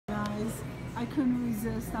guys, I couldn't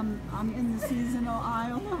resist. I'm in the seasonal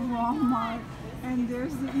aisle of Walmart, and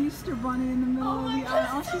there's the Easter bunny in the middle of the aisle.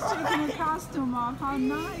 Oh, she's taking her costume off. How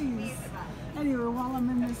nice! Anyway, while I'm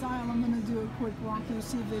in this aisle, I'm going to do a quick walkthrough,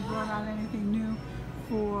 see if they brought out anything new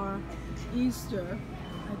for Easter.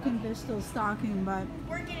 I think they're still stocking, but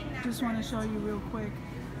just want to show you real quick.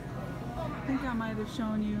 I think I might have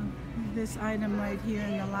shown you this item right here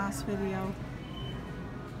in the last video.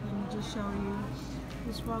 Let me just show you.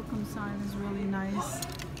 This welcome sign is really nice,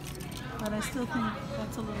 but I still think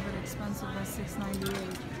that's a little bit expensive. That's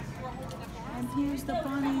 $6.98. And here's the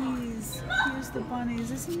bunnies. Here's the bunnies.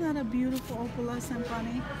 Isn't that a beautiful opalescent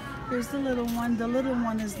bunny? Here's the little one. The little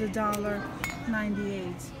one is the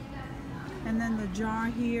 $1.98. And then the jar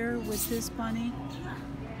here with this bunny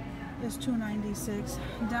is $2.96.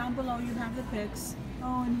 Down below you have the pics.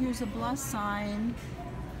 Oh, and here's a plus sign.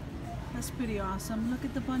 That's pretty awesome. Look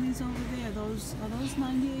at the bunnies over there. Are those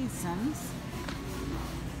 98 cents?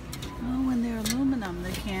 Oh, and they're aluminum.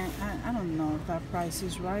 They can't, I don't know if that price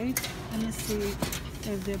is right. Let me see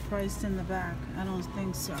if they're priced in the back. I don't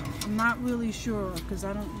think so. I'm not really sure because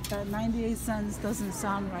that 98 cents doesn't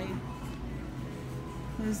sound right.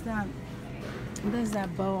 There's that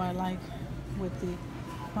bow I like with the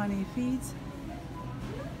bunny feet.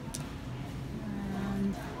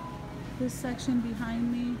 And this section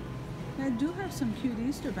behind me, I do have some cute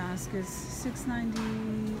Easter baskets.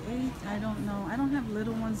 $6.98. I don't know. I don't have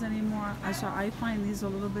little ones anymore. I find these a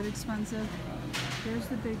little bit expensive. There's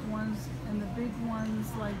the big ones, and the big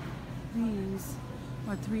ones like these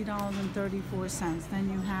are $3.34. Then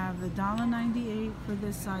you have the $1.98 for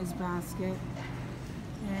this size basket.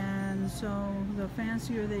 And so the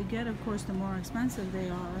fancier they get, of course, the more expensive they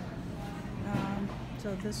are.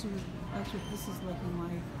 So that's what this is looking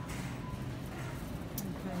like.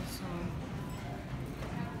 Okay, so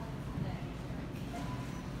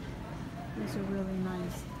these are really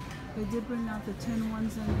nice. They did bring out the tin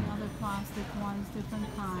ones and the other plastic ones, different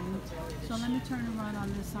kinds. So let me turn around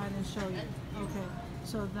on this side and show you. Okay,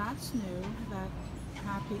 so that's new, that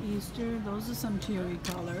Happy Easter. Those are some cheery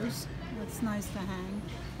colors. That's nice to hang.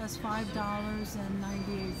 That's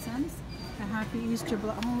 $5.98. The Happy Easter,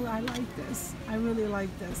 oh, I like this. I really like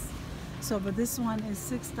this. So, but this one is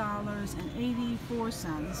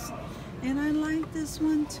 $6.84. And I like this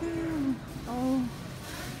one too. Oh,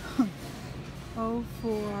 oh,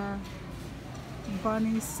 for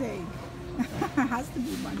bunny's sake. It has to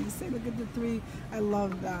be bunny's sake. Look at the three. I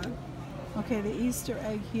love that. Okay, the Easter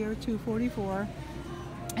egg here, $2.44.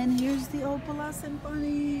 And here's the opalescent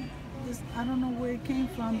bunny. I don't know where it came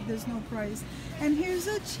from. There's no price. And here's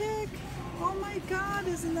a chick. Oh my God,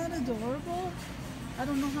 isn't that adorable? I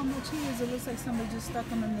don't know how much he is. It looks like somebody just stuck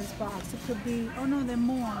him in this box. It could be, oh no, they're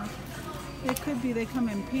more. It could be they come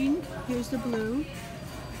in pink. Here's the blue.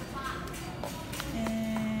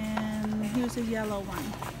 And here's a yellow one.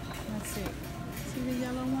 Let's see. See the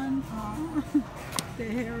yellow one? Oh, their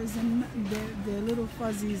hair is their little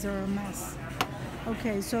fuzzies are a mess.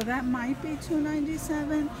 Okay, so that might be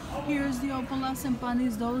 $2.97. Here's the opalescent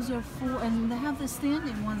bunnies. Those are and they have the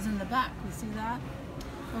standing ones in the back. You see that?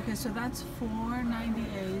 Okay, so that's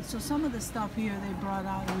 $4.98. So some of the stuff here they brought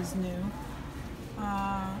out is new.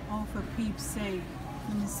 Oh, for peeps' sake.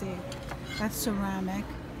 Let me see. That's ceramic,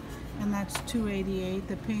 and that's $2.88.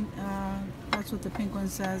 The pink, that's what the pink one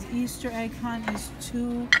says. Easter egg hunt is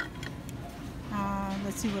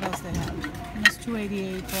let's see what else they have. And it's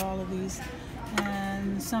 $2.88 for all of these.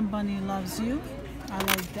 And Somebody Loves You. I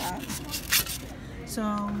like that.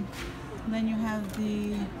 So then you have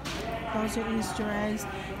those are Easter eggs,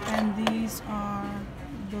 and these are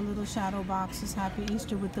the little shadow boxes, Happy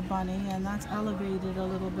Easter with the bunny, and that's elevated a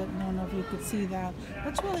little bit. I don't know if you could see that.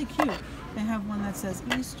 That's really cute. They have one that says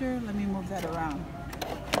Easter. Let me move that around.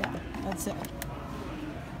 Yeah, that's it.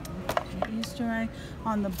 Easter egg.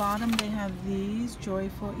 On the bottom they have these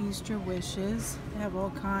joyful Easter wishes. They have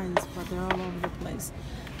all kinds, but they're all over the place.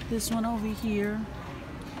 This one over here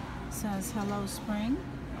says Hello Spring,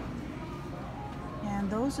 and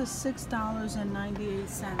those are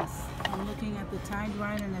 $6.98. I'm looking at the tag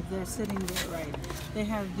right, and if they're sitting there right. They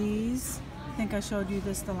have these. I think I showed you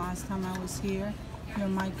this the last time I was here. They're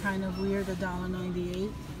my kind of weird,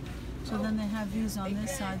 $1.98. So then they have these on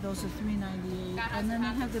this side. Those are $3.98. And then they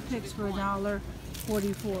have the picks for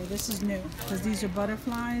 $1.44. This is new because these are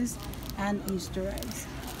butterflies and Easter eggs.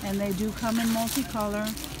 And they do come in multicolor.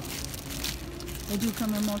 They do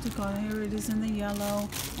come in multicolor. Here it is in the yellow.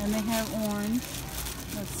 And they have orange.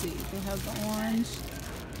 Let's see. They have the orange.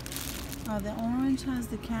 The orange has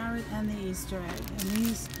the carrot and the Easter egg. And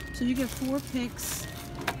these, so you get 4 picks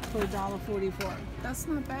for $1.44. That's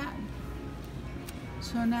not bad.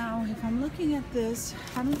 So now, if I'm looking at this,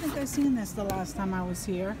 I don't think I've seen this the last time I was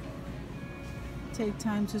here. Take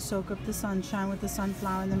time to soak up the sunshine with the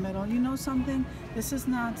sunflower in the middle. You know something? This is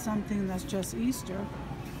not something that's just Easter.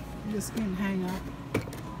 This can hang up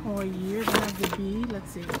for a year. They have the bee.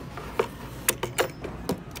 Let's see.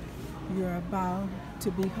 You're about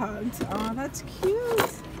to be hugged. Oh, that's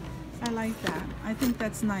cute. I like that. I think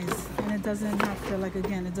that's nice. And it doesn't have to, like,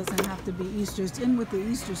 again, it doesn't have to be Easter. It's in with the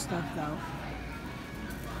Easter stuff, though.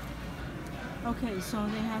 Okay, so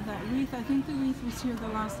they have that wreath. I think the wreath was here the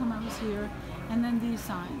last time I was here. And then these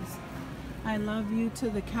signs. I love you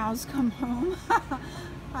till the cows come home.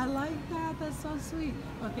 I like that. That's so sweet.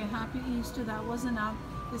 Okay, Happy Easter. That wasn't out.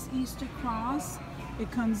 This Easter cross,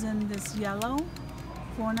 it comes in this yellow,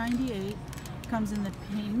 $4.98. Comes in the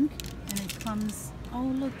pink, and it comes,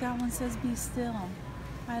 oh look, that one says be still.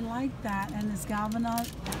 I like that. And it's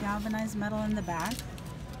galvanized metal in the back.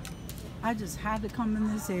 I just had to come in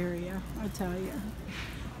this area, I tell you.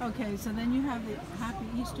 Okay, so then you have the Happy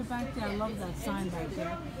Easter back there. I love that sign back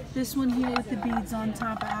there. This one here with the beads on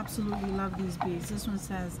top, I absolutely love these beads. This one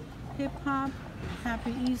says hip hop,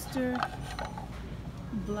 Happy Easter,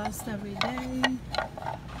 blessed every day. And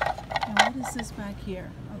what is this back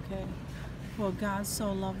here? Okay. For God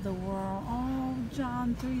so loved the world. Oh,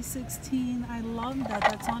 John 3:16. I love that.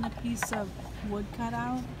 That's on a piece of wood cut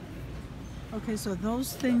out. Okay, so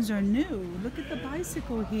those things are new. Look at the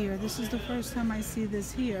bicycle here. This is the first time I see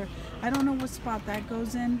this here. I don't know what spot that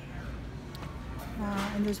goes in.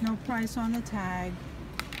 And there's no price on the tag.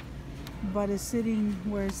 But it's sitting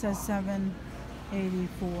where it says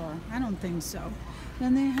 $7.84. I don't think so.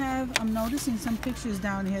 Then they have, I'm noticing some pictures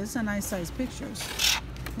down here. It's a nice size pictures.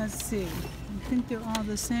 Let's see. I think they're all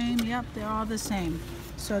the same. Yep, they're all the same.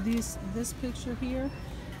 So this picture here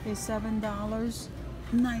is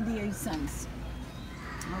 $7.98.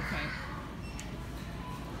 Okay.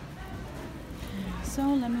 So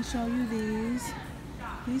let me show you these.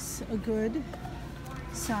 These are good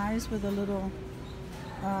size with a little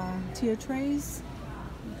tier trays.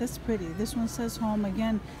 That's pretty. This one says home.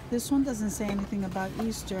 Again, this one doesn't say anything about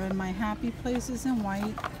Easter. And my happy place is in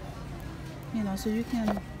white. You know, so you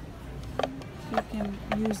can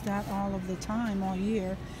use that all of the time, all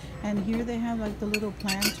year. And here they have like the little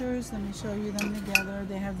planters. Let me show you them together.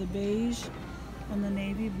 They have the beige and the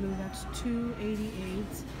navy blue. That's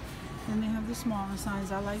 $2.88. Then they have the smaller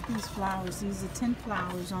size. I like these flowers. These are 10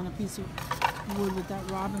 flowers on a piece of wood with that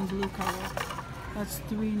robin blue color. That's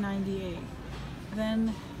 $3.98.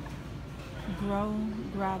 Then Grow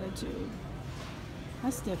Gratitude.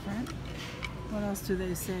 That's different. What else do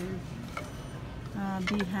they say?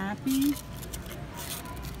 Be happy.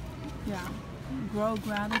 Yeah. Grow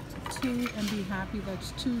Gratitude and Be Happy.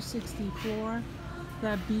 That's $2.64.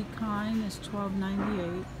 That Be Kind is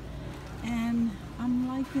 $12.98. And I'm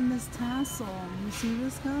liking this tassel. You see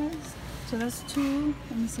this, guys? So that's two.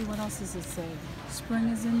 Let me see, what else does it say? Spring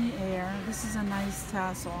is in the air. This is a nice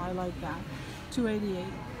tassel. I like that. $2.88.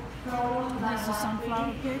 There's a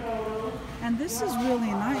sunflower pick. And this is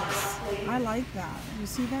really nice. I like that. You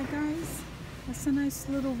see that, guys? That's a nice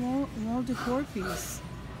little wall decor piece.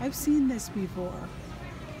 I've seen this before.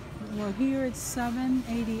 Well, here it's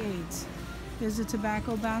 $7.88. There's the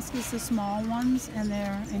tobacco baskets, the small ones, and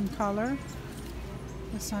they're in color.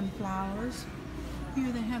 The sunflowers.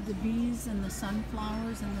 Here they have the bees and the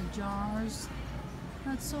sunflowers and the jars.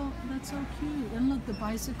 That's so cute. And look, the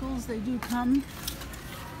bicycles, they do come.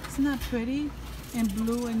 Isn't that pretty? In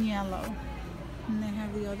blue and yellow. And they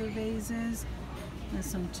have the other vases. There's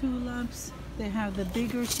some tulips. They have the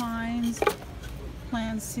bigger signs.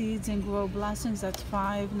 Plant seeds and grow blessings. That's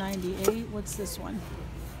 $5.98. What's this one?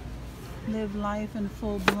 Live life in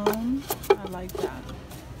full bloom. I like that.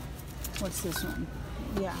 What's this one?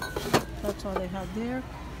 Yeah, that's all they have there.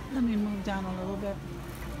 Let me move down a little bit.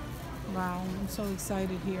 Wow, I'm so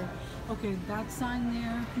excited here. Okay, that sign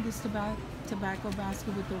there, this tobacco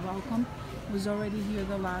basket with the welcome, was already here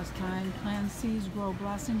the last time. Plant seeds, grow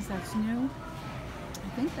blessings. That's new. I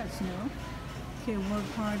think that's new. Okay, work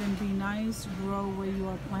hard and be nice. Grow where you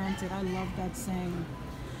are planted. I love that saying.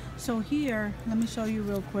 So here, let me show you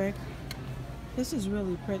real quick. This is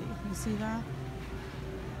really pretty. You see that?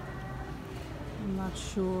 I'm not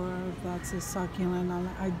sure if that's a succulent.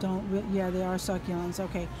 Yeah, they are succulents.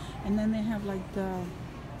 Okay. And then they have like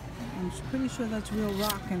I'm pretty sure that's real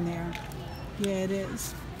rock in there. Yeah, it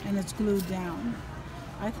is. And it's glued down.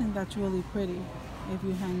 I think that's really pretty if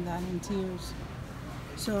you hang that in tiers.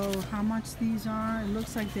 So how much these are? It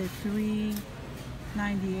looks like they're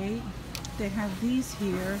 $3.98. They have these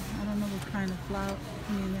here. I don't know what kind of flower.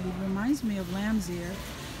 I mean, it reminds me of lamb's ear.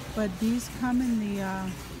 But these come in the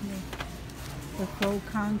the faux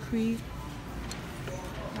concrete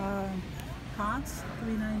pots,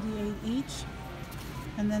 $3.98 each.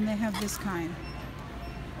 And then they have this kind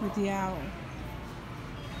with the owl.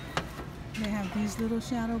 They have these little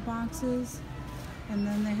shadow boxes, and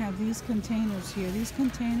then they have these containers here. These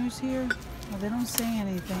containers here, well, they don't say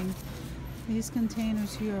anything. These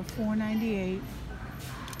containers here are $4.98.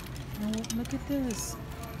 And look at this.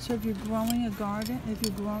 So if you're growing a garden, if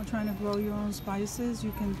you're trying to grow your own spices,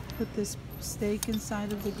 you can put this stake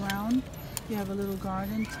inside of the ground. You have a little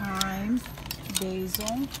garden. Thyme,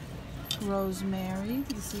 basil, rosemary.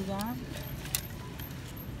 You see that?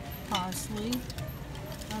 Parsley.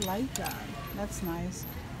 I like that. That's nice.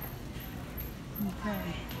 Okay.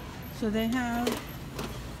 So they have,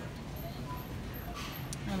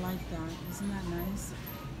 I like that. Isn't that nice?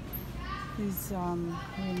 These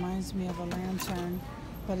reminds me of a lantern,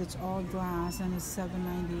 but it's all glass and it's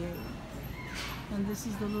 $7.98. And this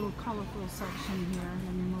is the little colorful section here.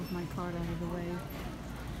 Let me move my card out of the way.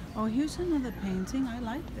 Oh, here's another painting. I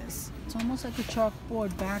like this. It's almost like a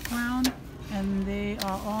chalkboard background, and they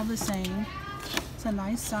are all the same. It's a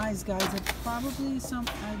nice size, guys. It's probably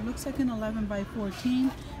it looks like an 11 by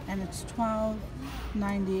 14, and it's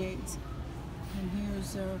 $12.98. And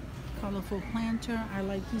here's a colorful planter. I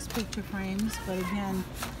like these picture frames, but again,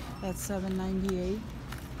 that's $7.98.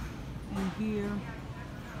 And here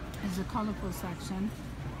is a colorful section.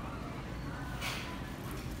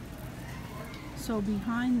 So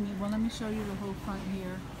behind me, well, let me show you the whole front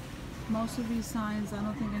here. Most of these signs, I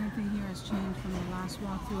don't think anything here has changed from the last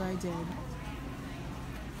walkthrough I did.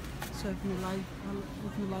 So if you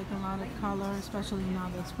like a lot of color, especially now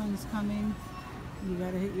that spring's coming, you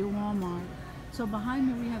gotta hit your Walmart. So behind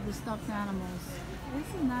me we have the stuffed animals.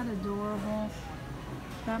 Isn't that adorable?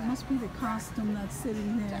 That must be the costume that's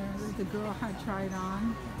sitting there that the girl had tried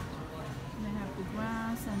on. And they have the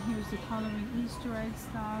grass, and here's the coloring Easter egg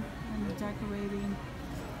stuff and the decorating.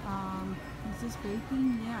 Is this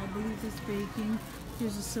baking? Yeah, I believe it's baking.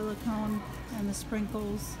 Here's the silicone and the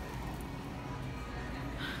sprinkles.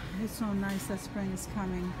 It's so nice that spring is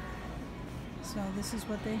coming. So this is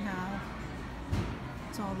what they have.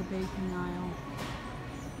 It's all the baking aisle.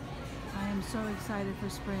 I am so excited for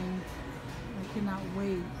spring. I cannot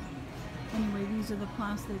wait. Anyway, these are the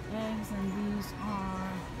plastic eggs, and these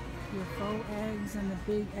are your faux eggs and the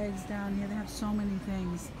big eggs down here. They have so many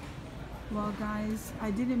things. Well, guys,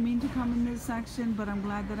 I didn't mean to come in this section, but I'm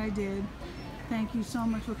glad that I did. Thank you so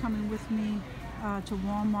much for coming with me to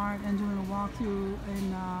Walmart and doing a walkthrough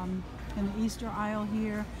in the Easter aisle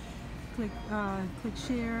here. Click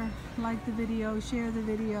share, like the video, share the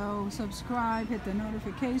video, subscribe, hit the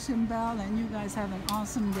notification bell, and you guys have an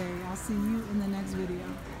awesome day. I'll see you in the next video.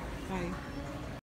 Bye.